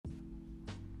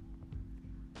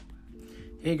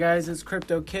Hey guys, it's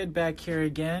Crypto Kid back here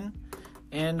again,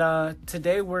 and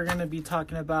today we're going to be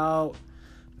talking about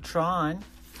Tron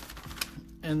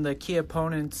and the key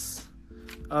opponents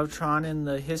of Tron and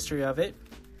the history of it.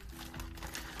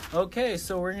 Okay,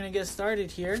 so we're going to get started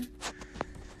here.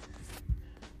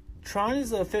 Tron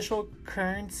is the official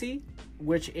currency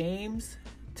which aims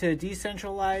to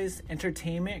decentralize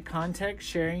entertainment content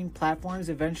sharing platforms,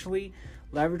 eventually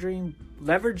leveraging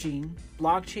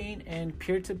blockchain and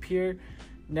peer-to-peer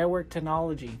network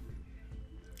technology.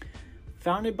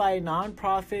 Founded by a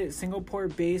non-profit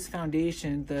Singapore-based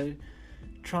foundation, the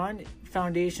Tron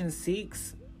Foundation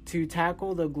seeks to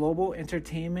tackle the global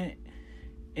entertainment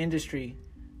industry,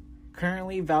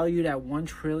 currently valued at $1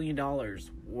 trillion.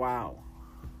 Wow.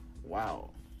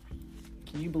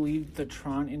 Can you believe the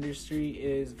Tron industry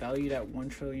is valued at $1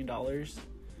 trillion?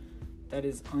 That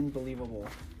is unbelievable.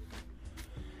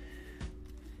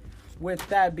 With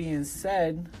that being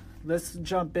said, let's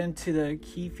jump into the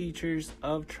key features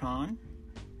of Tron.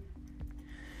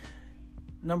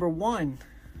 Number 1,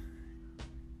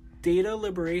 data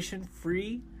liberation,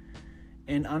 free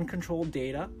and uncontrolled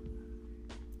data.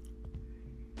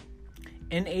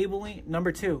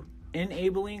 Number 2,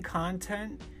 enabling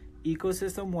content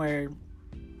ecosystem where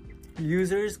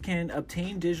users can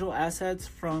obtain digital assets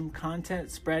from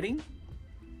content spreading.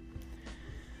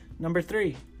 Number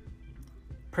 3,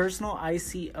 personal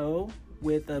ICO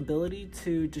with the ability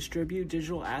to distribute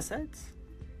digital assets.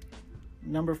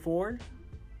 Number 4,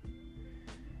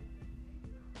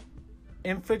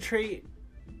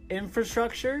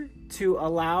 infrastructure to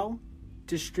allow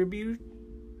distribute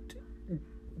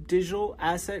digital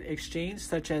asset exchange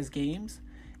such as games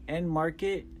and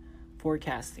market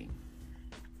forecasting.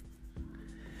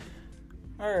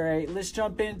 Alright, let's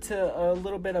jump into a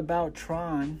little bit about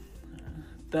Tron.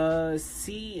 The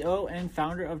CEO and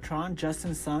founder of Tron,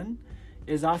 Justin Sun,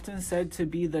 is often said to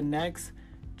be the next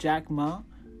Jack Ma,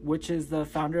 which is the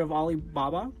founder of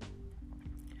Alibaba.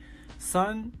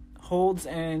 Sun holds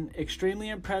an extremely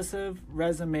impressive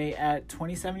resume at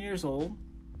 27 years old.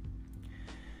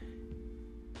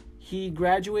 He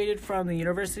graduated from the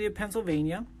University of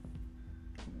Pennsylvania.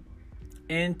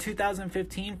 In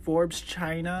 2015, Forbes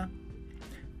China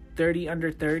 30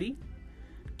 Under 30.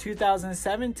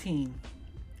 2017,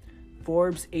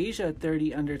 Forbes Asia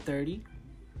 30 Under 30.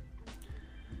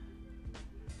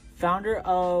 Founder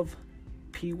of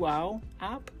Piwao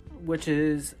app, which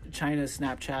is China's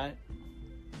Snapchat.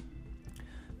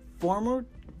 Former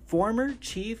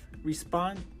chief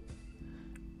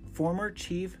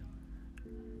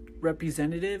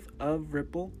representative of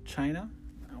Ripple China.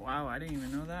 Wow, I didn't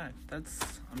even know that.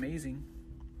 That's amazing.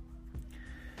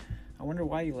 I wonder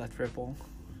why you left Ripple.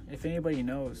 If anybody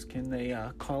knows, can they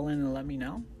call in and let me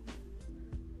know?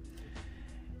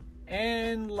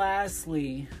 And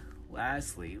lastly,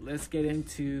 let's get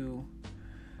into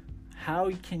how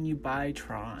can you buy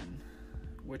Tron,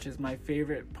 which is my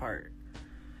favorite part.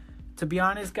 To be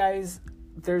honest, guys,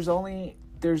 there's only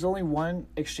one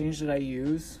exchange that I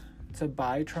use to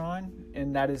buy Tron,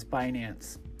 and that is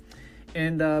Binance.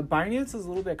 And Binance is a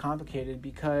little bit complicated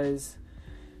because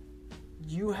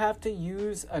you have to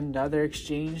use another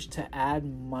exchange to add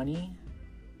money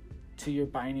to your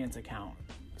Binance account.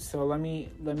 So let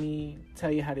me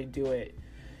tell you how to do it.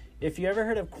 If you ever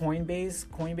heard of Coinbase,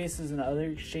 Coinbase is another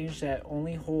exchange that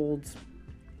only holds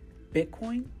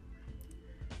Bitcoin,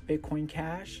 Bitcoin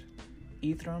Cash,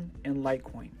 Ethereum, and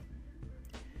Litecoin.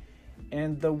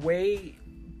 And the way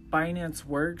Binance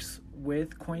works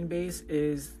with Coinbase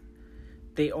is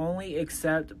they only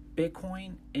accept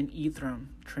Bitcoin and Ethereum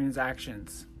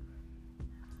transactions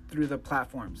through the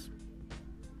platforms.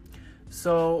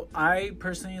 So I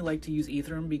personally like to use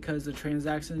Ethereum because the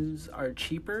transactions are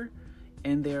cheaper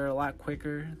and they're a lot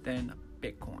quicker than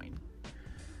Bitcoin.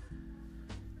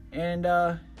 And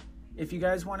if you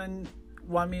guys want to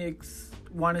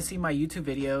see my YouTube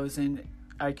videos, and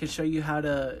I could show you how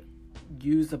to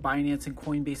use the Binance and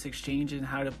Coinbase exchange and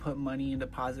how to put money and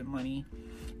deposit money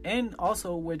and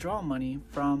also withdraw money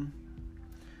from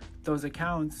those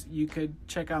accounts, you could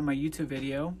check out my YouTube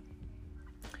video.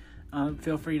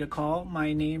 Feel free to call.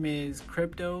 My name is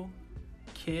Crypto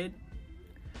Kid,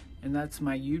 and that's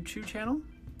my YouTube channel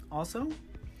also.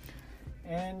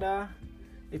 And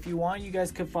if you want, you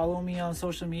guys could follow me on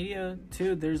social media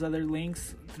too. There's other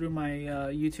links through my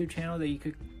YouTube channel that you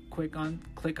could click on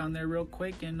there real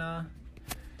quick and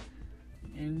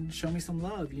show me some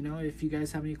love. You know, if you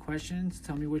guys have any questions,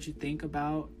 tell me what you think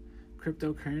about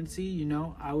cryptocurrency. You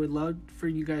know, I would love for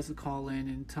you guys to call in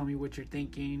and tell me what you're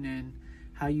thinking and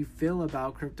how you feel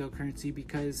about cryptocurrency,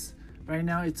 because right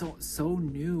now it's so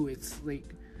new. It's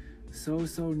like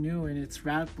so new, and it's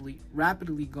rapidly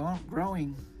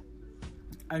growing.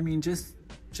 I mean, just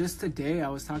today I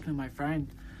was talking to my friend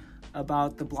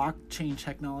about the blockchain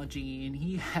technology, and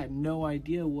he had no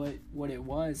idea what it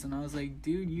was. And I was like,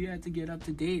 dude, you have to get up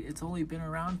to date. It's only been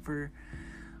around for,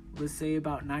 let's say,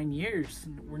 about 9 years.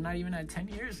 We're not even at 10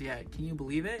 years yet. Can you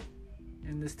believe it?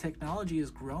 And this technology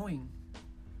is growing.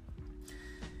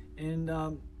 And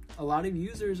a lot of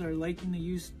users are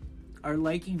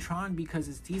liking Tron because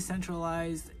it's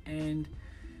decentralized and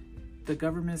the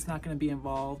government's not going to be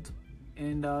involved.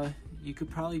 And you could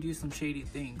probably do some shady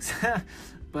things.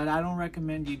 But I don't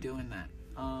recommend you doing that.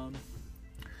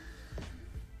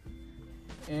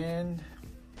 And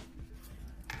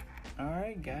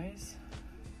alright, guys,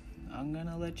 I'm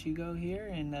gonna let you go here,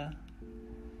 and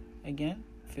again,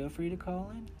 feel free to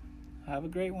call in. Have a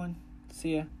great one.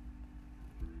 See ya.